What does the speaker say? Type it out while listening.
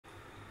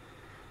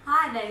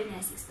Hi Baby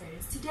Nurse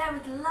Experience. Today I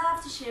would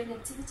love to share an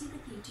activity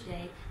with you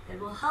today that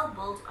will help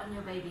build on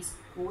your baby's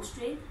core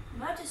strength,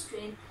 motor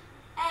strength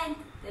and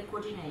their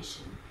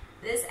coordination.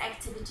 This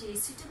activity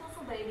is suitable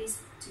for babies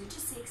 2 to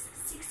 6,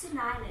 6 to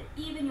 9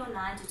 and even your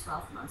 9 to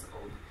 12 months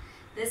old.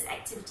 This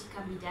activity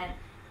can be done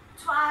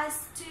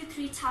twice,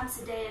 2-3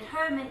 times a day at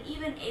home and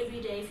even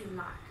every day if you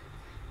like.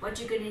 What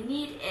you're going to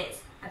need is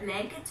a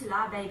blanket to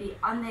lie baby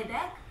on their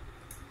back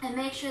and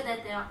make sure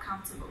that they are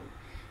comfortable.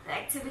 The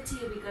activity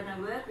we're going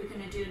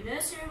to do a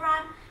nursery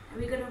rhyme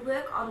and we're going to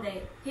work on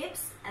their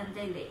hips and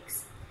their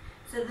legs.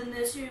 So the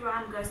nursery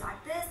rhyme goes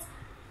like this: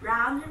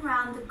 round and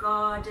round the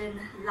garden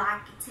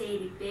like a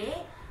teddy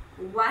bear,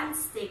 1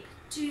 step,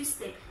 2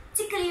 step,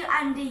 tickle you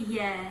under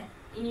here,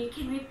 and you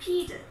can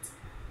repeat it.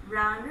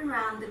 Round and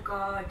round the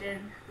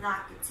garden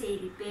like a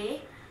teddy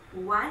bear,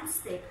 1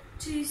 step,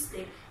 2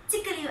 step,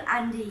 tickle you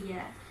under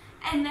here.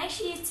 And make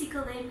sure you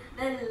tickle them.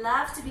 They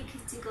love to be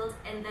tickled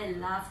and they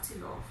love to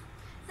laugh.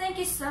 Thank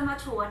you so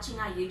much for watching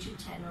our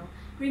YouTube channel.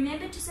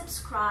 Remember to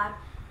subscribe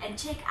and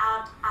check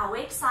out our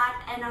website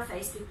and our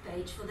Facebook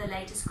page for the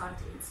latest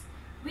contents.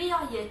 We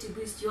are here to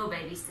boost your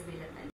baby's development.